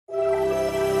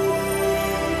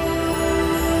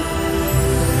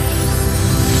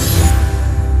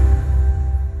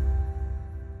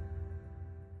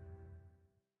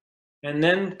And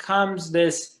then comes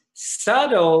this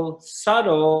subtle,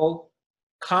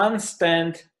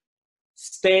 constant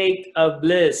state of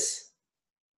bliss.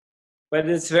 But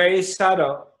it's very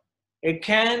subtle. It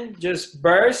can just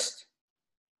burst,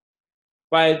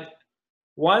 but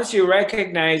once you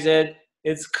recognize it,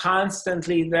 it's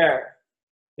constantly there.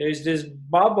 There's this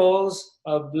bubbles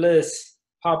of bliss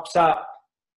pops up.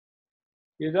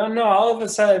 You don't know, all of a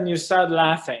sudden you start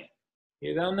laughing.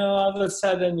 You don't know, all of a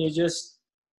sudden you just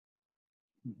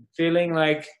feeling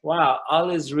like, wow,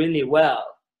 all is really well.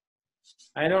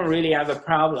 I don't really have a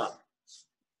problem.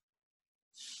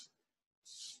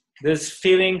 This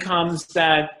feeling comes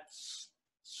that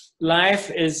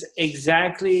life is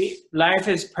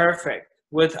perfect.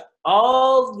 With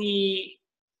all the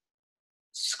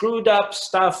screwed up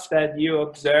stuff that you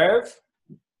observe,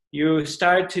 you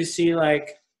start to see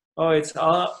like, oh, it's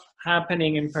all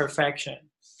happening in perfection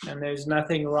and there's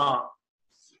nothing wrong.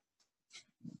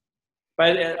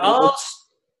 But it all,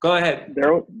 go ahead.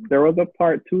 There was a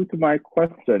part two to my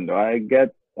question.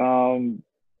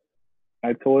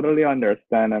 I totally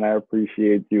understand and I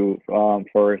appreciate you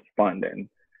for responding.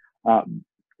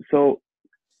 So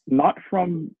I'm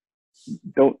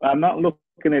not looking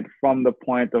at it from the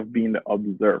point of being the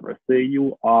observer. Say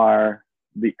you are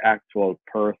the actual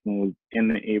person who's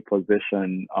in a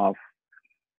position of,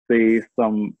 say,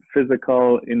 some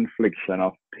physical infliction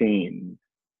of pain.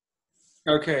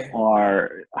 Okay.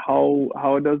 Or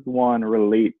how does one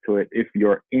relate to it if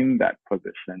you're in that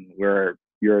position where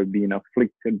you're being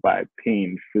afflicted by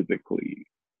pain physically?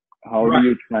 How do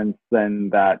you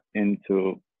transcend that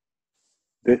into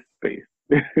this space?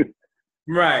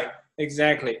 Right,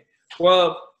 exactly.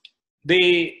 Well,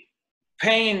 the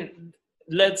pain,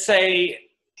 let's say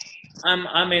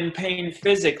I'm in pain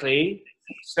physically.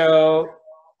 So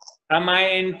am I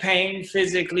in pain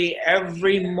physically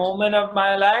every moment of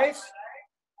my life?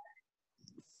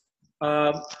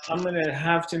 I'm going to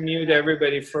have to mute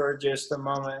everybody for just a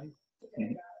moment.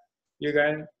 You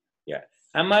got it? Yeah.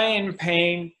 Am I in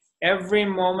pain every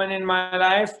moment in my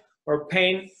life, or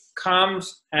pain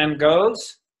comes and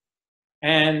goes?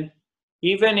 And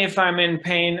even if I'm in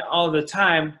pain all the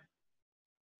time,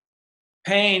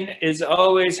 pain is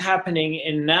always happening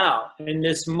in now, in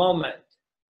this moment.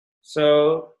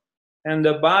 So, and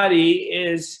the body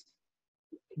is,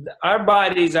 our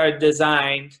bodies are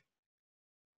designed,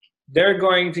 they're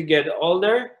going to get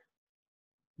older,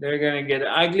 they're going to get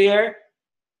uglier,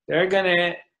 they're going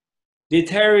to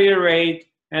deteriorate,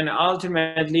 and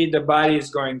ultimately the body is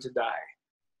going to die.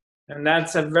 And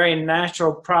that's a very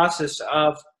natural process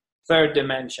of third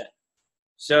dimension.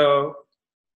 So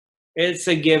it's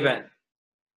a given.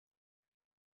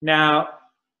 Now,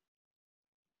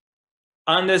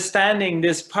 understanding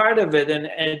this part of it and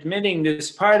admitting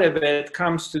this part of it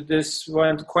comes to this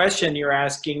one question you're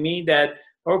asking me, that,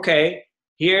 okay,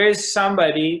 here's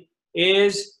somebody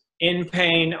is in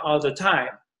pain all the time.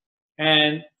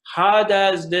 And how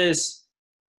does this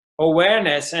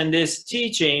awareness and this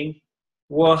teaching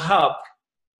will help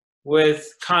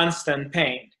with constant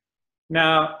pain?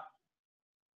 Now,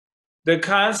 the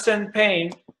constant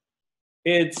pain,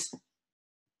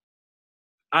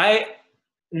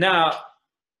 now,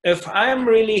 if I'm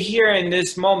really here in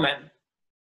this moment,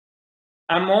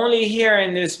 I'm only here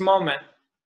in this moment.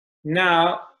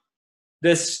 Now,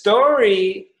 the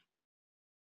story,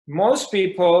 most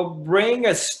people bring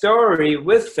a story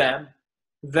with them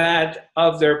that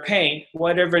of their pain,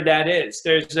 whatever that is.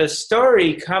 There's a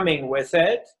story coming with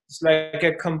it. It's like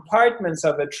a compartments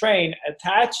of a train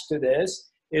attached to this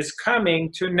is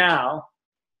coming to now.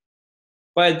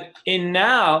 But in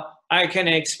now, I can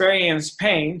experience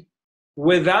pain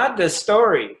without the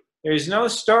story. There's no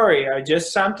story, or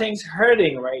just something's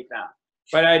hurting right now.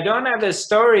 But I don't have a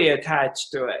story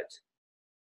attached to it.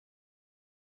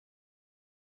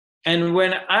 And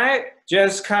when I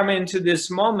just come into this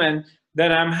moment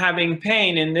that I'm having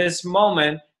pain in this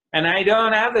moment, and I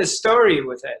don't have a story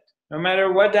with it, no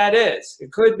matter what that is.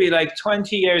 It could be like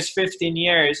 20 years, 15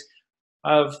 years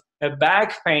of a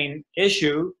back pain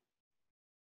issue,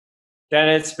 that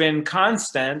it's been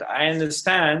constant, I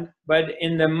understand, but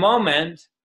in the moment,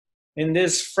 in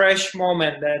this fresh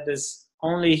moment that is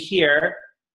only here,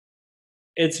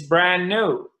 it's brand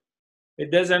new.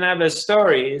 It doesn't have a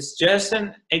story. It's just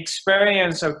an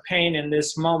experience of pain in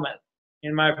this moment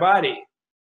in my body.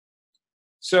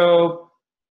 So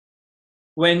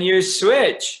when you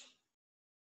switch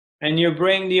and you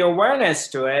bring the awareness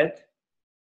to it,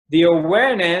 the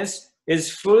awareness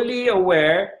is fully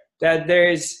aware that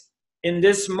there is, in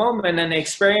this moment, an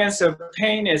experience of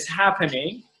pain is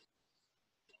happening,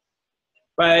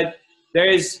 but there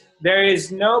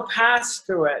is no past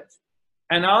to it.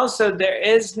 And also there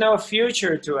is no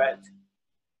future to it.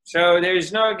 So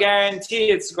there's no guarantee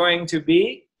it's going to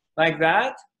be like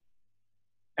that.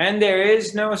 And there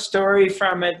is no story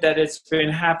from it that it's been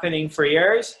happening for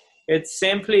years. It's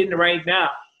simply right now.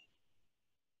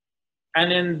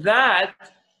 And in that,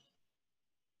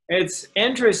 it's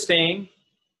interesting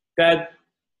that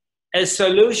a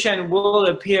solution will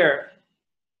appear,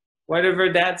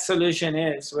 whatever that solution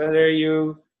is, whether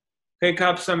you pick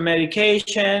up some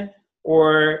medication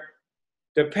or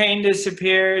the pain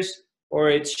disappears or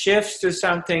it shifts to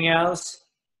something else.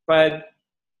 But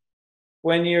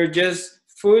when you're just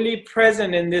fully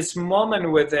present in this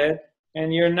moment with it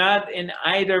and you're not in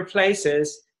either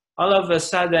places, all of a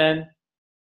sudden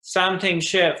something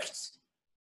shifts.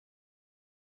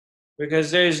 Because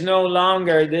there's no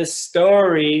longer this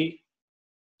story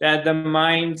that the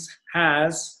mind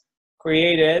has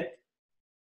created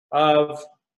of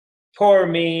poor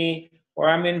me, or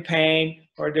I'm in pain,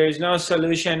 or there's no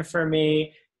solution for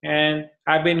me, and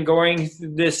I've been going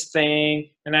through this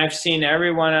thing, and I've seen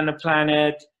everyone on the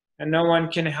planet, and no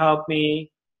one can help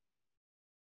me.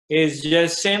 Is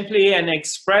just simply an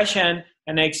expression,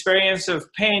 an experience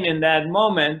of pain in that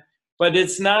moment, but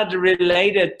it's not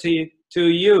related to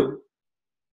you.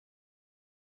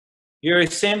 You're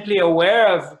simply aware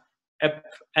of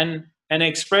an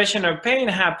expression of pain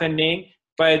happening,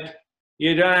 but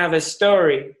you don't have a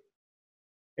story.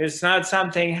 It's not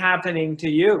something happening to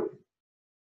you.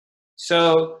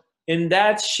 So in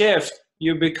that shift,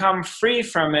 you become free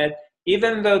from it,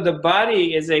 even though the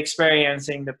body is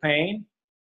experiencing the pain,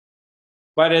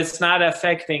 but it's not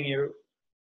affecting you.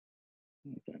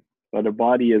 Okay. So the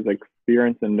body is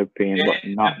experiencing the pain, but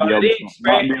not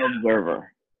the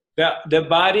observer. The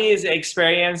body is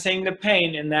experiencing the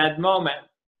pain in that moment.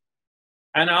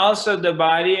 And also the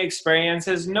body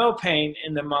experiences no pain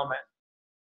in the moment.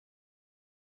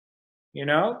 You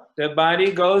know, the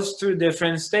body goes through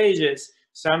different stages,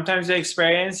 sometimes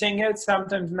experiencing it,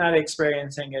 sometimes not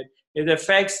experiencing it. It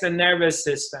affects the nervous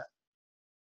system,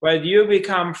 but you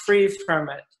become free from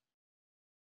it.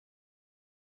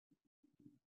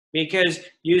 Because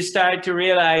you start to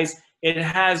realize it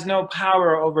has no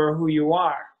power over who you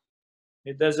are.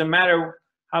 It doesn't matter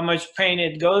how much pain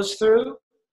it goes through.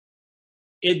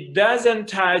 It doesn't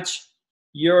touch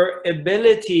your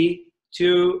ability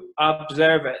to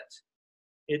observe it.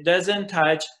 It doesn't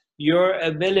touch your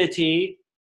ability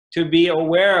to be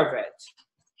aware of it.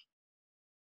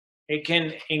 It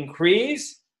can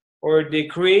increase or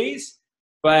decrease,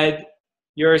 but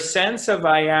your sense of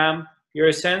I am,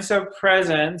 your sense of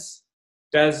presence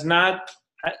does not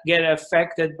get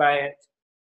affected by it.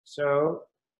 So,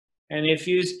 and if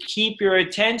you keep your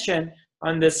attention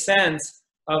on the sense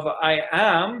of I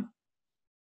am,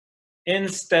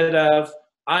 instead of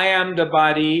I am the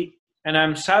body and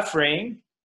I'm suffering,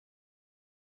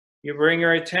 you bring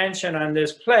your attention on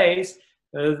this place,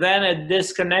 then a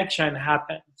disconnection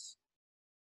happens.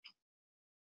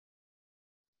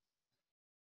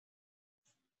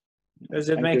 Does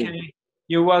it make any?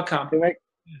 You're welcome. It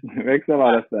makes a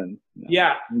lot of sense.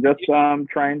 Yeah. I'm just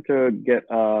trying to get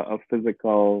a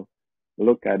physical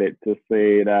look at it to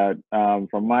say that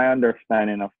from my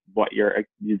understanding of what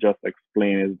you just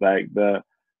explained is like the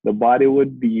body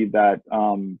would be that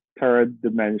third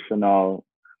dimensional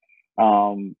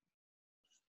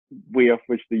way of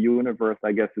which the universe,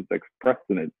 I guess, is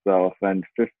expressing itself, and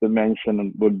fifth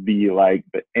dimension would be like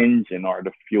the engine or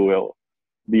the fuel,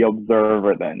 the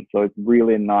observer then. So it's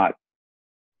really not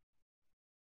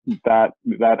that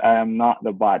I am not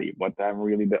the body, but I'm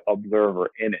really the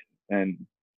observer in it. And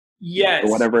yes, so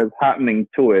whatever is happening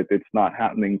to it, it's not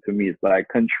happening to me. It's like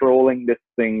controlling this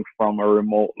thing from a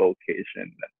remote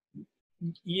location.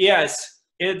 Yes,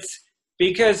 it's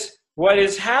because what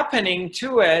is happening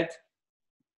to it,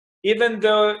 even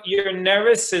though your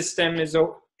nervous system is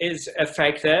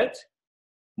affected,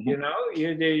 you know,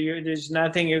 there's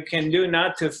nothing you can do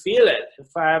not to feel it.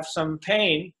 If I have some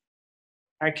pain,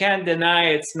 I can't deny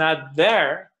it's not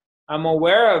there. I'm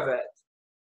aware of it.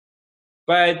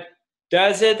 But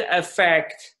does it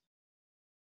affect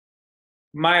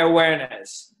my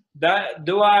awareness?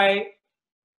 Am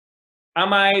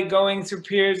I going through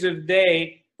periods of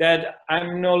day that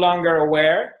I'm no longer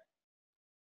aware?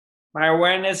 My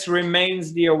awareness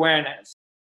remains the awareness.